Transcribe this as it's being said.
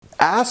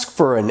Ask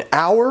for an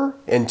hour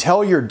and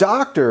tell your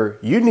doctor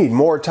you need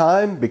more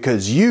time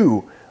because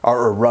you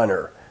are a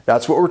runner.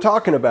 That's what we're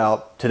talking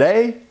about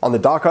today on the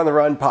Doc on the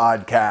Run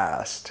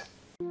podcast.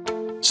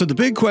 So the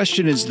big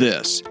question is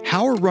this: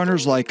 how are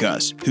runners like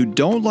us, who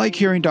don't like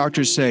hearing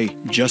doctors say,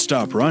 just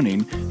stop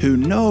running, who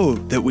know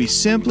that we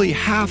simply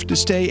have to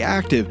stay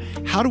active,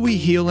 how do we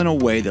heal in a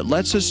way that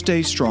lets us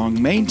stay strong,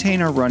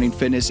 maintain our running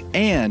fitness,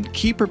 and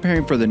keep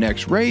preparing for the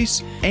next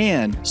race,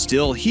 and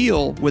still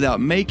heal without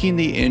making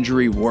the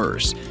injury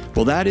worse?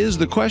 Well, that is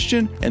the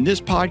question, and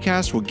this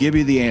podcast will give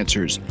you the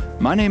answers.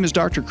 My name is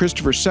Dr.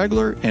 Christopher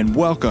Segler, and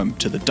welcome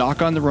to the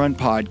Doc on the Run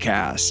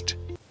podcast.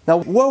 Now,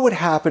 what would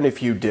happen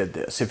if you did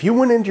this? If you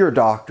went into your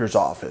doctor's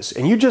office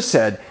and you just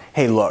said,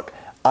 hey, look,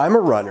 I'm a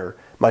runner.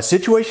 My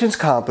situation's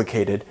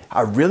complicated.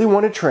 I really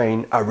want to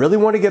train. I really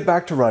want to get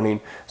back to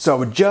running. So I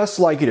would just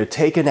like you to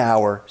take an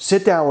hour,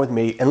 sit down with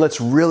me, and let's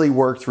really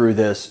work through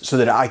this so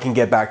that I can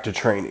get back to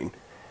training.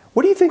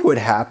 What do you think would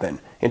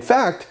happen? In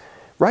fact,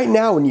 right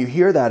now, when you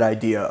hear that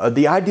idea,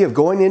 the idea of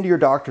going into your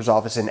doctor's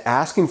office and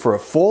asking for a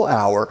full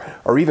hour,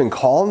 or even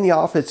calling the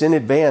office in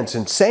advance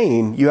and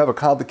saying you have a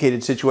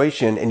complicated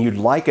situation and you'd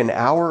like an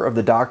hour of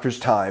the doctor's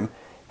time,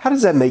 how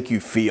does that make you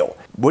feel?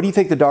 What do you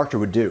think the doctor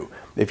would do?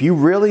 If you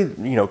really,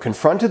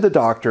 confronted the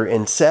doctor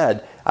and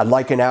said, I'd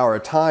like an hour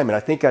of time and I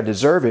think I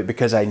deserve it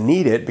because I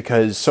need it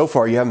because so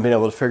far you haven't been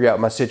able to figure out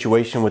my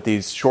situation with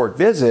these short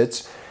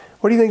visits,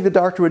 what do you think the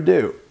doctor would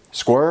do?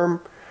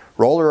 Squirm?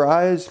 Roll her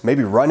eyes,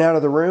 maybe run out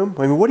of the room?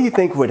 I mean, what do you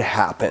think would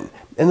happen?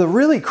 And the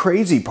really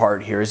crazy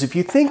part here is if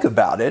you think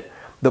about it,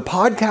 the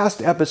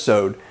podcast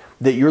episode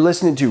that you're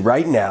listening to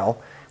right now,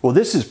 well,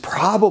 this is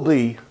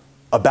probably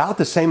about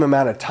the same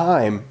amount of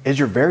time as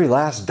your very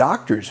last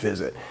doctor's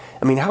visit.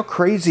 I mean, how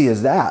crazy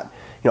is that?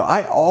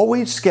 I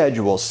always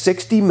schedule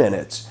 60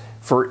 minutes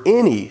for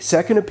any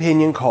second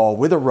opinion call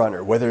with a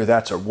runner, whether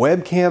that's a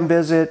webcam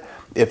visit,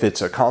 if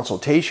it's a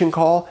consultation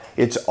call,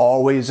 it's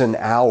always an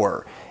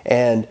hour.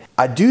 And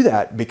I do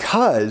that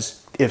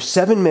because if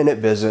 7-minute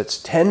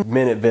visits,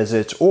 10-minute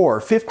visits,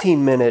 or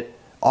 15-minute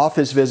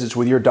office visits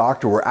with your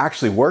doctor were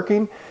actually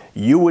working,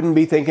 you wouldn't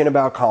be thinking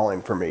about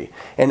calling for me.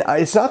 And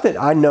it's not that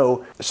I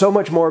know so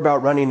much more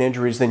about running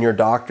injuries than your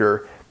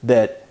doctor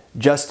that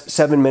just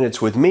 7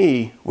 minutes with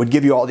me would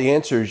give you all the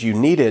answers you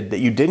needed that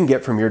you didn't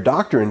get from your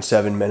doctor in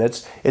 7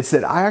 minutes. It's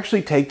that I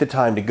actually take the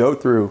time to go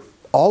through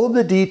all of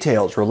the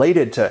details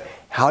related to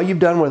how you've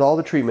done with all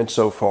the treatments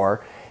so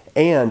far,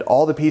 and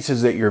all the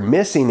pieces that you're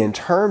missing in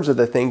terms of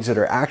the things that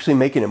are actually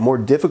making it more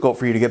difficult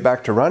for you to get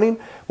back to running.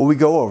 Well, we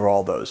go over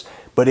all those,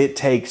 but it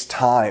takes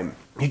time.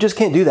 You just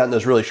can't do that in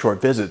those really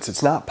short visits.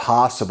 It's not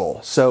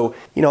possible. So,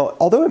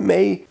 although it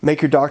may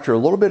make your doctor a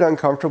little bit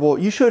uncomfortable,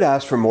 you should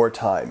ask for more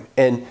time.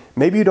 And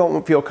maybe you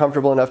don't feel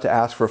comfortable enough to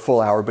ask for a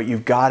full hour, but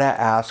you've got to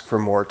ask for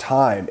more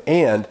time.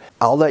 And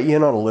I'll let you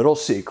in on a little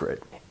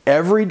secret.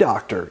 Every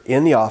doctor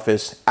in the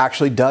office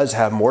actually does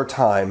have more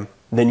time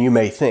than you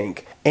may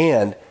think.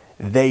 And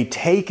they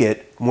take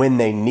it when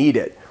they need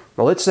it.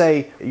 Well, let's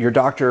say your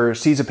doctor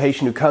sees a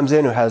patient who comes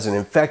in who has an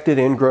infected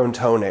ingrown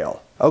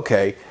toenail.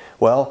 Okay,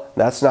 well,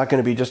 that's not going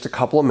to be just a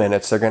couple of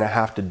minutes. They're going to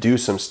have to do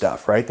some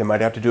stuff, right? They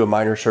might have to do a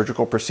minor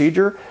surgical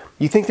procedure.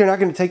 You think they're not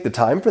going to take the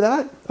time for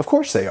that? Of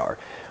course they are.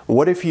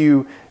 What if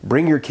you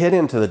bring your kid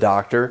into the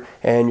doctor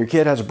and your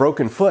kid has a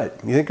broken foot?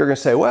 You think they're going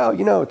to say, well,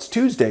 it's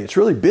Tuesday. It's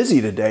really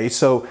busy today.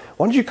 So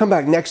why don't you come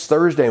back next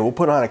Thursday and we'll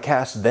put on a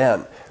cast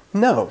then?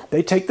 No,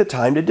 they take the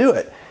time to do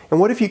it. And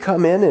what if you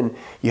come in and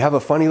you have a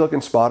funny looking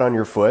spot on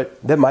your foot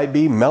that might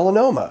be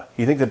melanoma?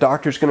 You think the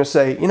doctor's going to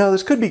say,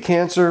 this could be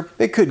cancer,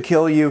 it could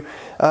kill you,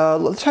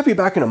 let's have you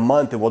back in a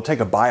month and we'll take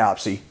a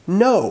biopsy.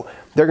 No,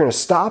 they're going to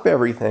stop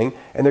everything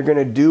and they're going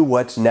to do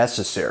what's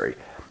necessary.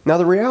 Now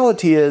the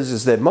reality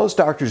is that most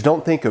doctors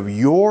don't think of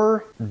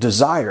your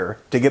desire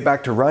to get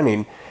back to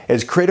running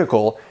as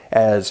critical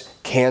as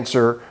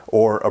cancer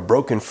or a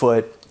broken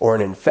foot or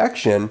an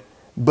infection,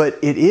 but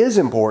it is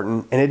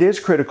important and it is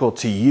critical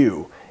to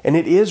you. And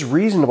it is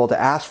reasonable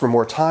to ask for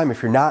more time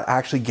if you're not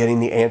actually getting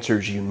the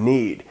answers you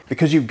need,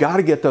 because you've got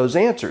to get those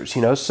answers,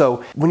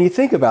 So when you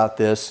think about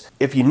this,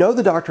 if you know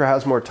the doctor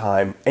has more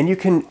time and you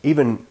can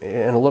even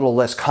in a little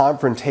less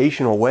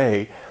confrontational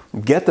way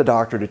get the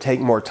doctor to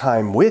take more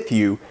time with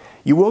you,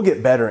 you will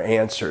get better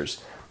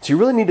answers. So you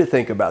really need to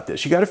think about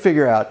this. You got to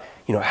figure out,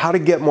 how to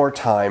get more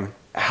time,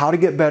 how to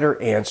get better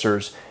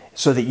answers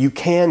so that you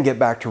can get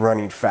back to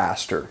running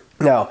faster.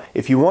 Now,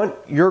 if you want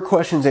your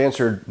questions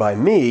answered by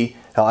me,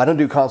 now, I don't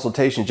do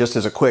consultations just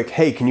as a quick,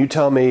 hey, can you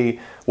tell me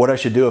what I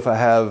should do if I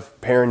have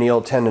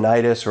peroneal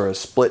tendonitis or a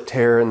split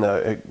tear in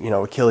the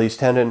Achilles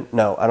tendon?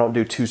 No, I don't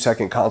do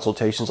 2-second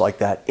consultations like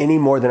that any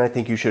more than I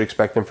think you should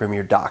expect them from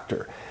your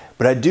doctor.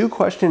 But I do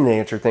question and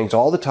answer things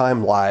all the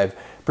time live,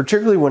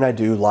 particularly when I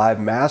do live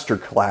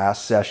masterclass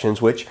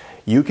sessions, which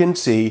you can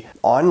see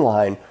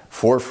online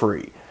for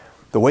free.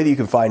 The way that you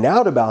can find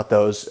out about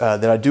those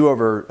that I do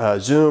over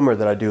Zoom or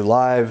that I do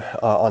live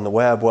on the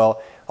web,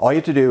 well, all you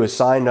have to do is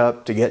sign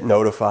up to get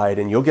notified,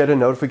 and you'll get a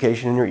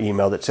notification in your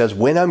email that says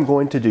when I'm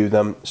going to do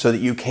them so that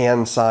you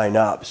can sign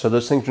up. So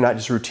those things are not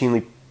just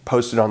routinely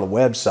posted on the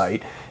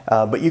website.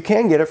 But you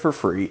can get it for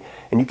free,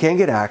 and you can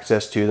get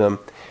access to them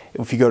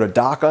if you go to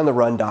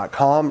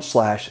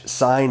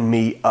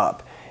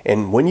docontherun.com/sign-me-up.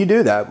 And when you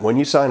do that, when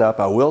you sign up,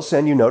 I will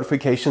send you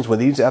notifications when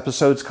these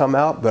episodes come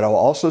out, but I'll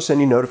also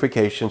send you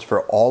notifications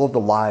for all of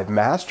the live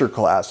master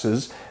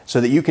classes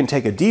so that you can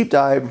take a deep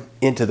dive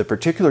into the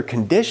particular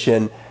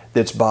condition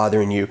that's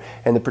bothering you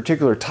and the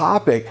particular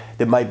topic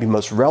that might be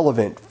most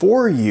relevant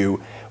for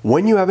you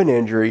when you have an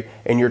injury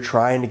and you're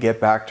trying to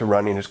get back to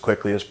running as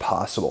quickly as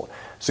possible.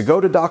 So go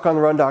to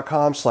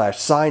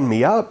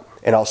docontherun.com/sign-me-up,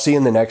 and I'll see you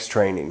in the next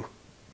training.